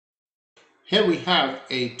Here we have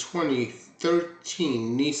a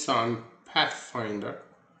 2013 Nissan Pathfinder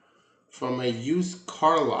from a used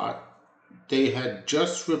car lot. They had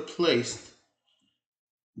just replaced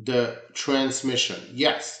the transmission.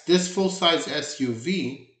 Yes, this full-size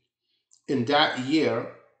SUV in that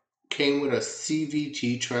year came with a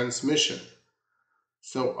CVT transmission.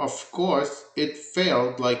 So of course it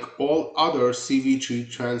failed like all other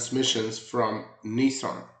CVT transmissions from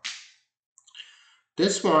Nissan.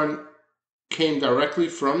 This one came directly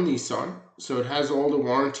from Nissan, so it has all the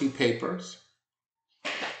warranty papers,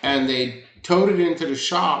 and they towed it into the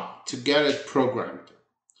shop to get it programmed.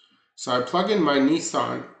 So I plug in my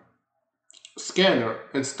Nissan scanner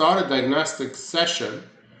and start a diagnostic session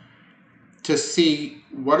to see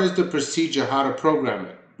what is the procedure, how to program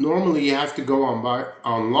it. Normally you have to go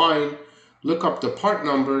online, look up the part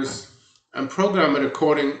numbers, and program it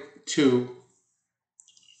according to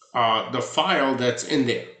the file that's in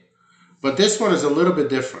there. But this one is a little bit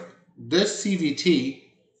different. This CVT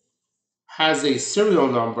has a serial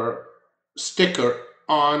number sticker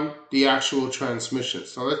on the actual transmission.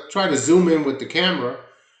 So let's try to zoom in with the camera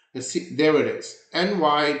and see. There it is,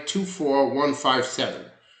 NY24157.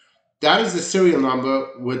 That is the serial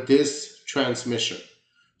number with this transmission.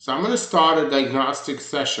 So I'm going to start a diagnostic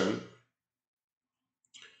session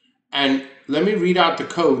and let me read out the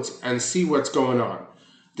codes and see what's going on.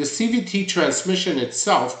 The CVT transmission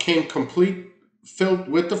itself came complete, filled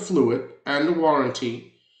with the fluid and the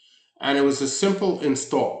warranty, and it was a simple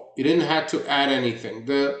install. You didn't have to add anything.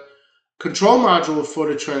 The control module for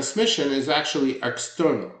the transmission is actually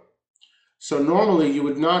external. So normally you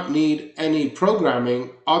would not need any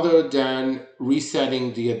programming other than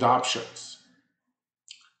resetting the adoptions.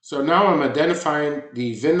 So now I'm identifying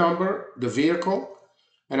the VIN number, the vehicle,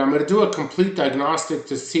 and I'm going to do a complete diagnostic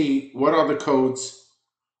to see what other codes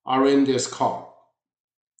are in this car.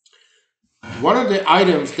 One of the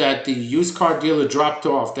items that the used car dealer dropped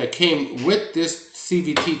off that came with this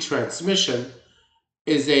CVT transmission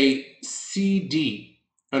is a CD,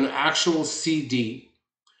 an actual CD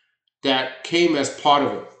that came as part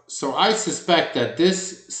of it. So I suspect that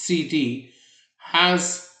this CD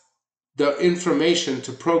has the information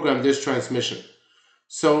to program this transmission.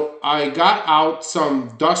 So I got out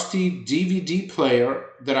some dusty DVD player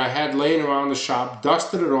that I had laying around the shop,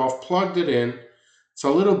 dusted it off, plugged it in. It's a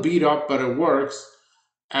little beat up, but it works.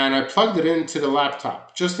 And I plugged it into the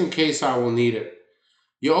laptop just in case I will need it.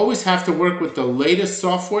 You always have to work with the latest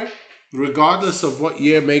software, regardless of what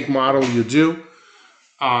year, make, model you do.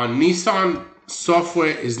 Nissan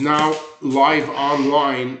software is now live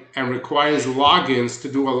online and requires logins to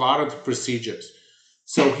do a lot of the procedures.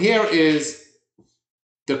 So here is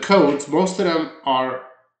the codes. Most of them are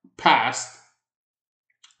passed,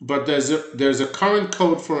 but there's a current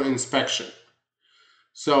code for inspection.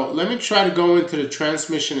 So let me try to go into the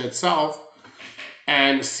transmission itself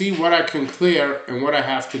and see what I can clear and what I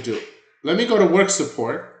have to do. Let me go to work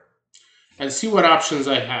support and see what options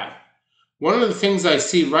I have. One of the things I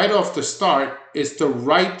see right off the start is the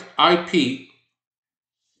right IP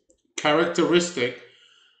characteristic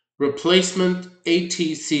replacement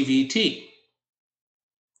AT-CVT.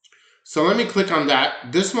 So let me click on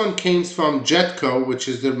that. This one came from Jetco, which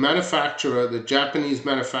is the manufacturer, the Japanese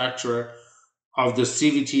manufacturer of the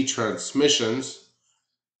CVT transmissions.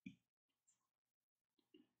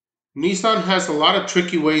 Nissan has a lot of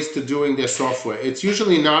tricky ways to doing their software. It's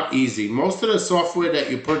usually not easy. Most of the software that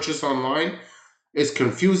you purchase online is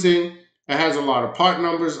confusing. It has a lot of part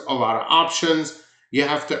numbers, a lot of options. You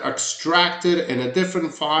have to extract it in a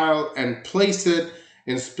different file and place it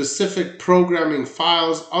in specific programming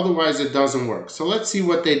files. Otherwise, it doesn't work. So let's see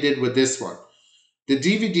what they did with this one. The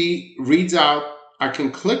DVD reads out. I can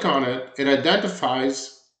click on it. It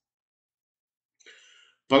identifies.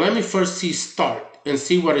 But let me first see start and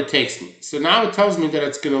see what it takes me. So now it tells me that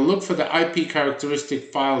it's going to look for the IP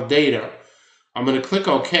characteristic file data. I'm going to click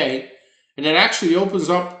OK, and it actually opens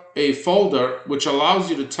up a folder which allows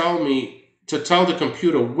you to tell the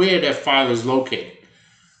computer where that file is located.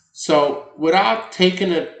 So without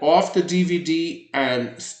taking it off the DVD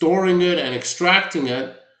and storing it and extracting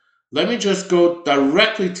it, let me just go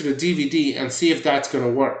directly to the DVD and see if that's going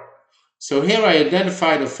to work. So here I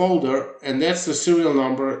identify the folder, and that's the serial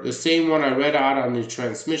number, the same one I read out on the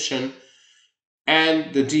transmission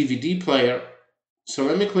and the DVD player. So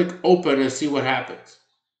let me click open and see what happens.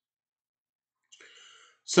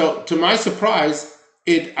 So to my surprise,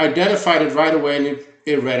 it identified it right away and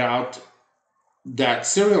it read out that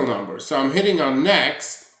serial number. So I'm hitting on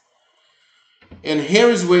next, and here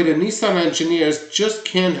is where the Nissan engineers just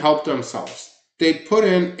can't help themselves. They put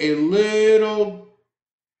in a little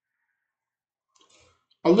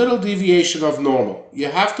a little deviation of normal. You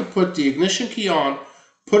have to put the ignition key on,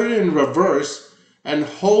 put it in reverse, and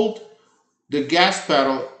hold the gas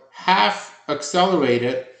pedal half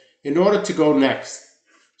accelerated in order to go next.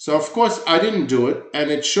 So of course I didn't do it,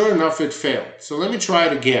 and sure enough it failed. So let me try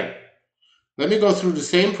it again. Let me go through the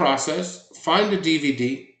same process, find the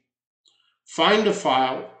DVD, find the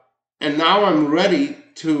file, and now I'm ready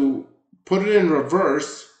to put it in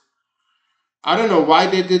reverse. I don't know why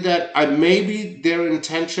they did that. Maybe their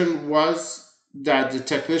intention was that the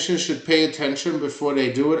technician should pay attention before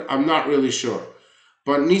they do it. I'm not really sure.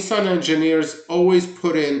 But Nissan engineers always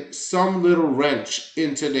put in some little wrench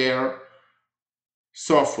into their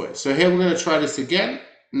software. So here we're going to try this again.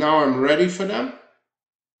 Now I'm ready for them.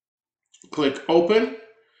 Click open,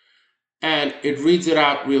 and it reads it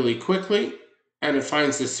out really quickly, and it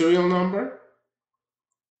finds the serial number.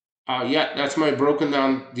 Yeah, that's my broken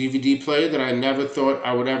down DVD player that I never thought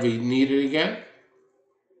I would ever need it again.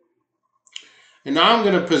 And now I'm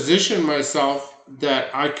going to position myself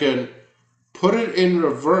that I can put it in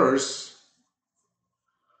reverse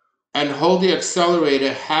and hold the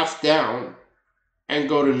accelerator half down and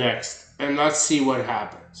go to next. And let's see what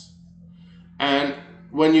happens. And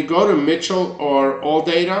when you go to Mitchell or All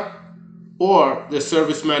Data or the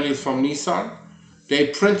service manuals from Nissan, they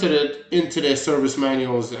printed it into their service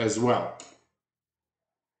manuals as well.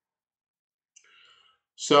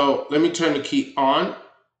 So let me turn the key on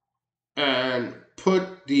and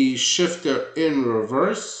put the shifter in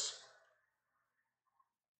reverse.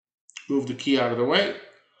 Move the key out of the way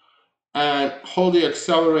and hold the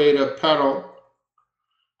accelerator pedal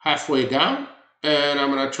halfway down. And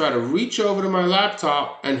I'm going to try to reach over to my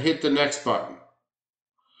laptop and hit the next button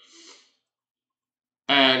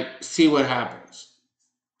and see what happens.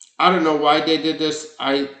 I don't know why they did this.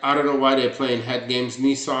 I don't know why they're playing head games.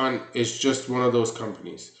 Nissan is just one of those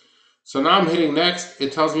companies. So now I'm hitting next.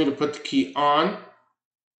 It tells me to put the key on.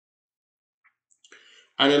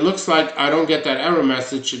 And it looks like I don't get that error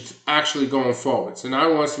message. It's actually going forward. So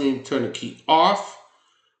now it wants me to turn the key off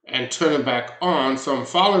and turn it back on. So I'm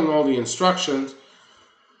following all the instructions.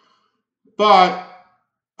 But,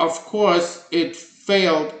 of course, it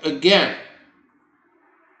failed again.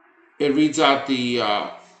 It reads out the...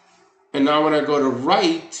 and now when I go to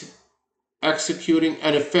right, executing,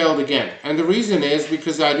 and it failed again. And the reason is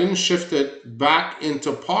because I didn't shift it back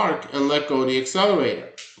into park and let go of the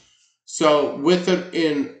accelerator. So with it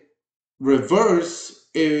in reverse,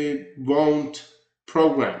 it won't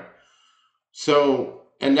program. So,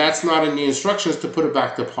 and that's not in the instructions to put it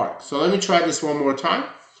back to park. So let me try this one more time.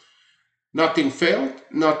 Nothing failed.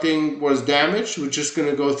 Nothing was damaged. We're just going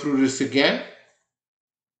to go through this again.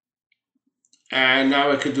 And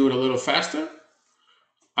now I can do it a little faster.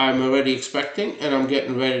 I'm already expecting, and I'm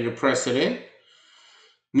getting ready to press it in.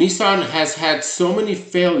 Nissan has had so many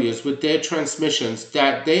failures with their transmissions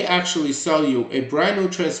that they actually sell you a brand new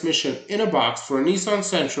transmission in a box for a Nissan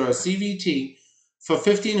Sentra CVT for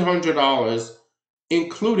 $1,500,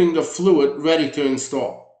 including the fluid ready to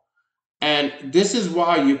install. And this is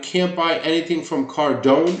why you can't buy anything from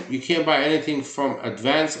Cardone, you can't buy anything from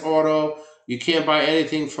Advance Auto, you can't buy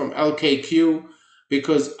anything from LKQ,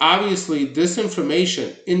 because obviously this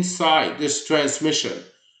information inside this transmission,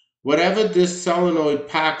 whatever this solenoid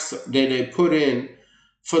packs that they put in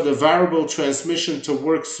for the variable transmission to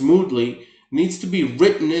work smoothly, needs to be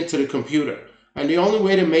written into the computer. And the only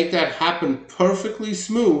way to make that happen perfectly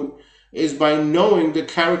smooth is by knowing the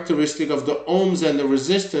characteristic of the ohms and the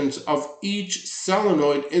resistance of each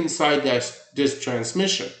solenoid inside this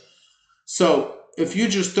transmission. So if you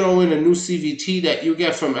just throw in a new CVT that you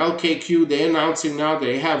get from LKQ, they're announcing now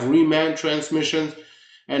they have reman transmissions.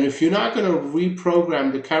 And if you're not going to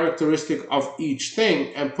reprogram the characteristic of each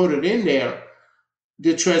thing and put it in there,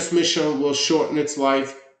 the transmission will shorten its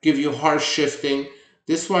life, give you harsh shifting.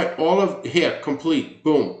 This is why all of, here, complete,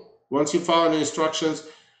 boom. Once you follow the instructions,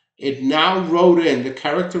 it now wrote in the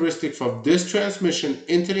characteristics of this transmission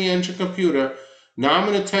into the engine computer. Now I'm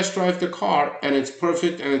going to test drive the car, and it's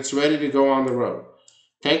perfect, and it's ready to go on the road.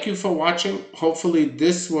 Thank you for watching. Hopefully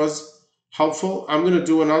this was helpful. I'm going to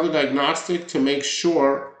do another diagnostic to make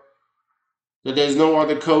sure that there's no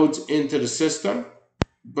other codes into the system.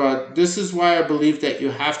 But this is why I believe that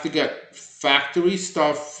you have to get factory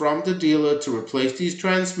stuff from the dealer to replace these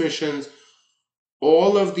transmissions.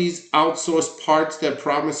 All of these outsourced parts that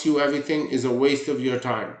promise you everything is a waste of your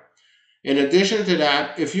time. In addition to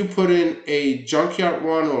that, if you put in a junkyard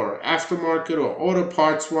one or aftermarket or auto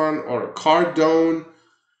parts one or a Cardone,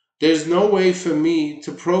 there's no way for me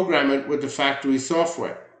to program it with the factory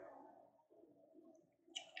software.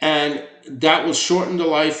 And that will shorten the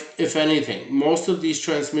life, if anything. Most of these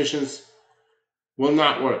transmissions will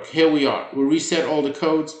not work. Here we are. We reset all the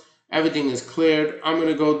codes. Everything is cleared. I'm going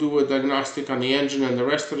to go do a diagnostic on the engine and the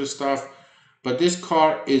rest of the stuff. But this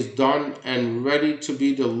car is done and ready to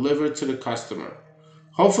be delivered to the customer.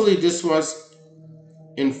 Hopefully this was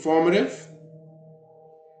informative.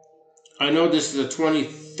 I know this is a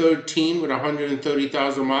 2013 with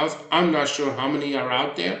 130,000 miles. I'm not sure how many are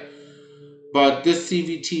out there, but this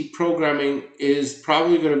CVT programming is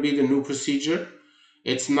probably going to be the new procedure.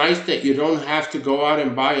 It's nice that you don't have to go out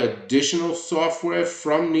and buy additional software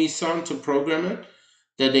from Nissan to program it,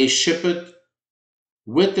 that they ship it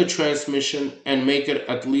with the transmission and make it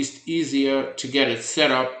at least easier to get it set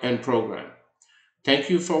up and programmed. Thank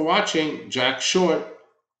you for watching. Jack Short.